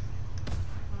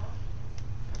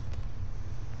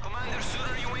 Commander,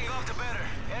 sooner you wing off the better.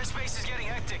 Airspace is getting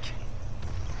hectic.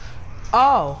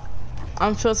 Oh,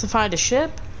 I'm supposed to find a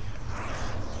ship?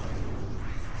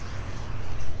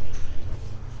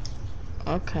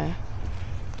 Okay.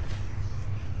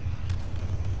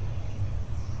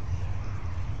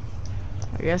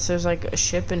 I guess there's like a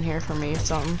ship in here for me or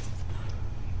something.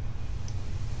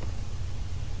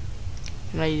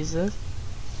 Can I use this?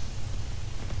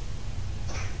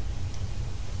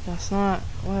 That's not,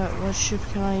 what ship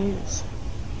can I use?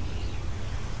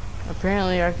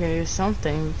 Apparently I can use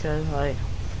something because like,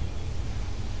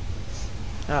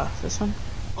 oh, this one?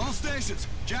 All stations,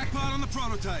 jackpot on the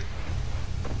prototype.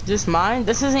 Just mine?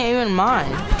 This isn't even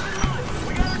mine.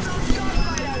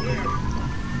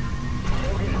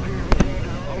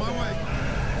 On my way.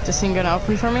 This thing gonna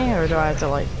open for me, or do I have to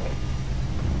like?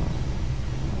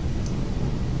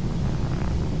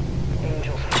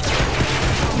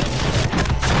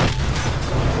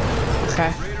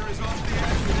 Okay.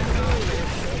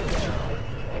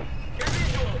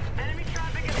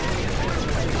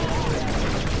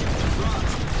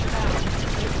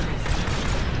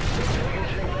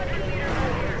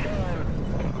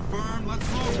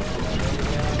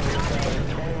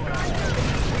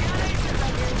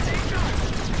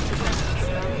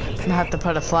 I'm gonna have to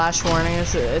put a flash warning.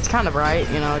 It's kind of bright,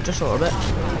 you know, just a little bit.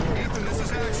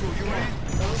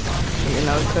 You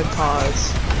know, it could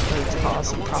cause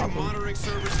some problem.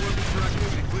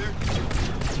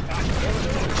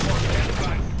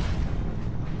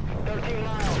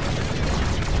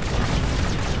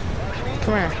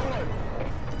 Come here.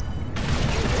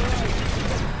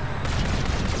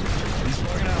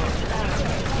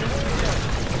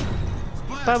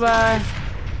 Bye-bye.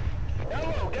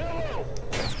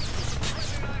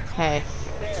 Hey.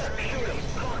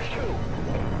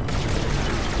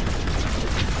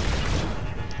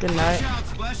 Good night.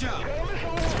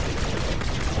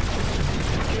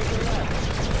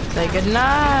 Say good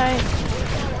night.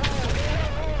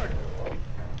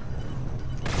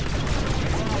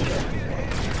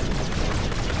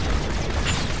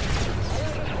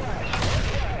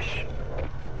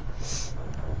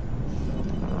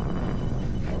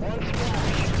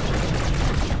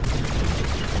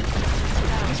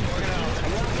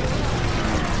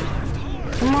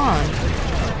 Come on.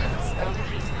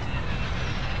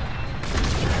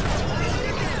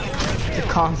 The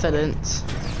confidence.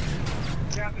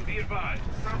 Captain, be advised.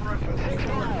 Cerberus with 6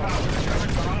 storage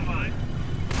towers are online.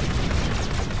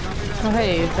 Oh,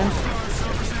 hey, Ethan.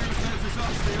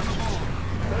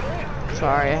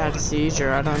 Sorry, I had a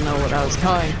seizure. I don't know what I was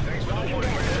going.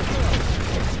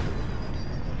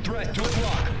 Threat to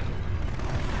block.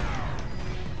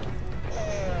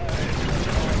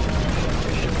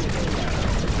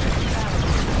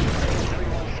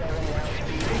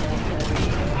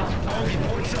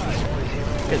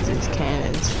 Get these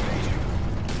cannons.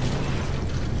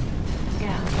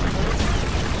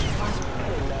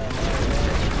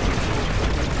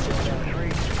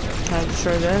 Can I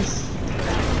destroy this?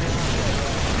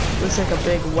 Looks like a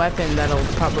big weapon that'll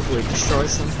probably destroy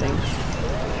something.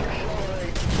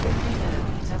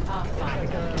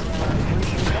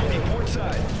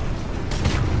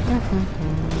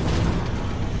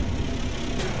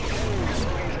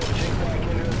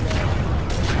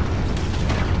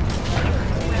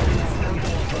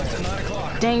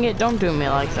 Dang it, don't do me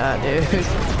like that, dude.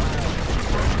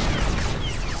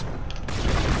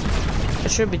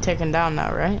 It should be taken down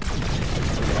now, right?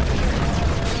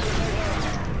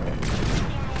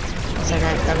 Looks like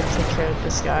I gotta take care of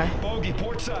this guy. Bogey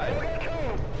port side.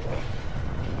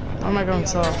 Why am I going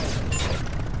slow?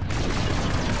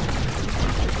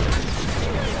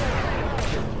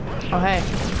 Oh, hey.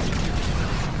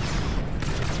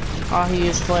 Oh, he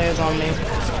used flares on me.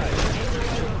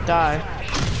 Die.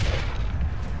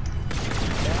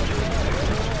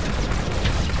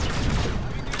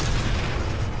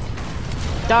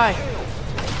 Die.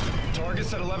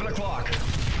 Target's at 11 o'clock.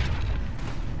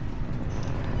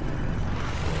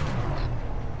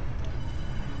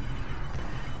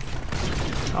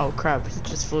 Oh crap, he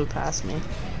just flew past me.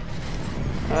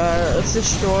 Let's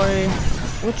destroy.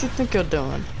 What you think you're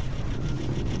doing?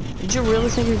 Did you really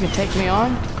think you could take me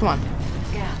on? Come on.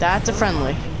 That's a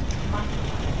friendly.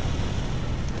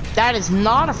 That is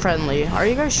not a friendly. Are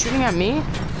you guys shooting at me?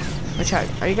 Check.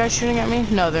 Are you guys shooting at me?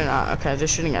 No, they're not. Okay, they're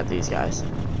shooting at these guys.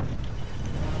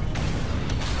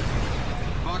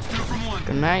 Box 2 from 1.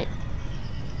 Good night.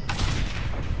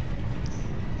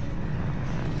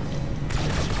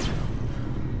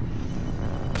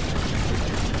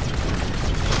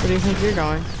 Where do you think you're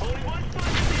going?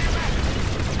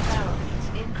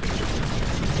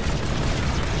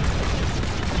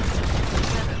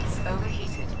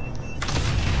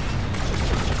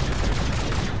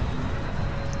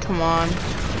 Come on.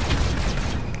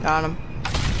 Got him.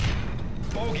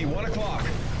 Bogey, 1 o'clock.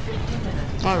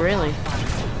 Oh, really?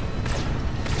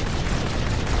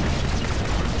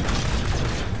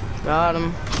 Got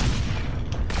him.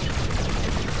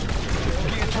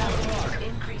 Bogey at 12 o'clock.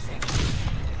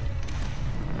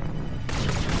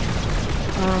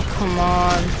 Oh, come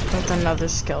on. That's another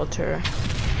skeleton.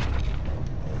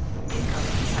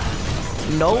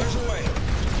 Nope.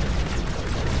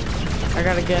 I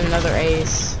gotta get another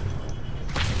ace.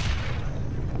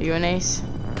 You an ace?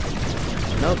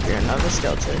 Nope, you're another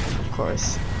skeleton, of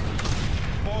course.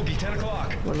 Bogey, 10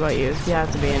 o'clock. What about you? You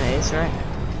have to be an ace, right?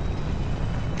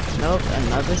 Nope,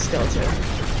 another skeleton.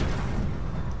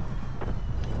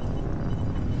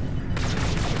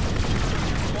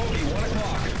 Bogey, 1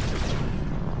 o'clock.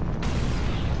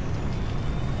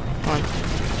 Come on.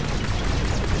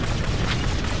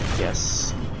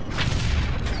 Yes.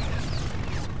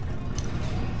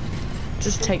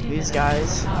 Just take these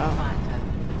guys. Oh.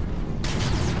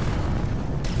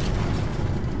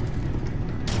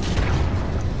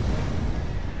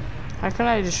 How can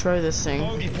I destroy this thing?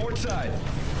 Bogey, port side.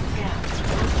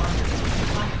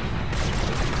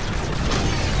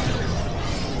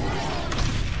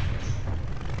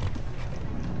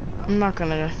 I'm not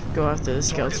gonna go after the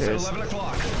skeletons. 11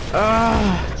 o'clock.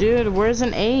 Ugh, dude, where's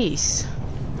an ace?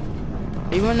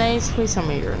 Are you an ace? Please tell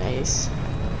me you're an ace.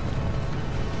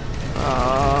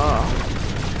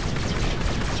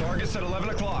 Target's at 11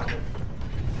 o'clock.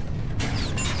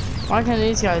 Why can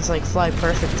these guys like fly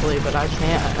perfectly, but I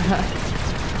can't?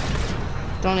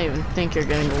 Don't even think you're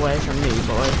getting away from me,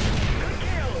 boy.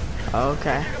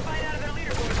 Okay.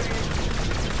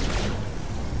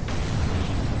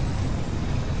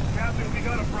 Captain, we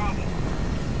got a problem.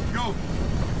 Go.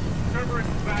 Cerberus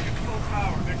is back at full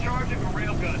power. They're charging a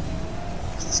railgun.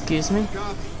 Excuse me?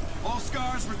 Copy. All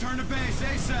scars, return to base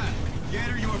ASAP.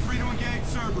 Gator, you are free to engage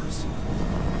Cerberus.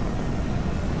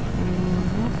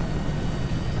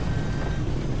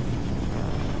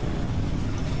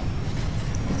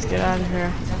 Let's get out of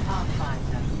here.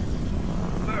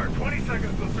 Sir, 20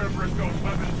 seconds till Cerberus goes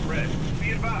weapons red.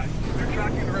 Be advised, they're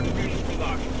tracking the retribution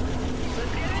block.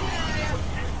 Let's get in there.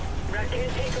 Rat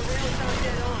can't take a rail shot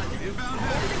dead on. Inbound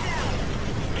Hold heavy. it down.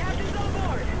 Captain's on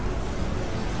board.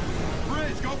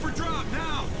 Bridge, go for drop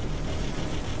now.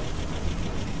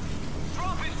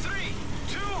 Drop in 3,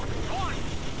 2, 1.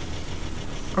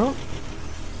 Oh.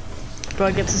 Do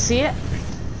I get to see it?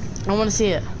 I want to see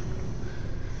it.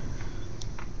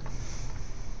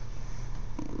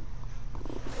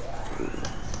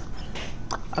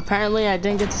 Apparently, I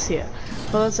didn't get to see it.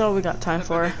 Well, that's all we got time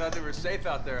for. I thought they were safe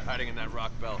out there hiding in that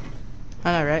rock belt.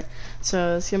 I know, right?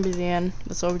 So, it's gonna be the end.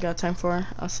 That's all we got time for.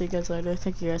 I'll see you guys later.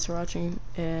 Thank you guys for watching,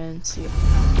 and see you.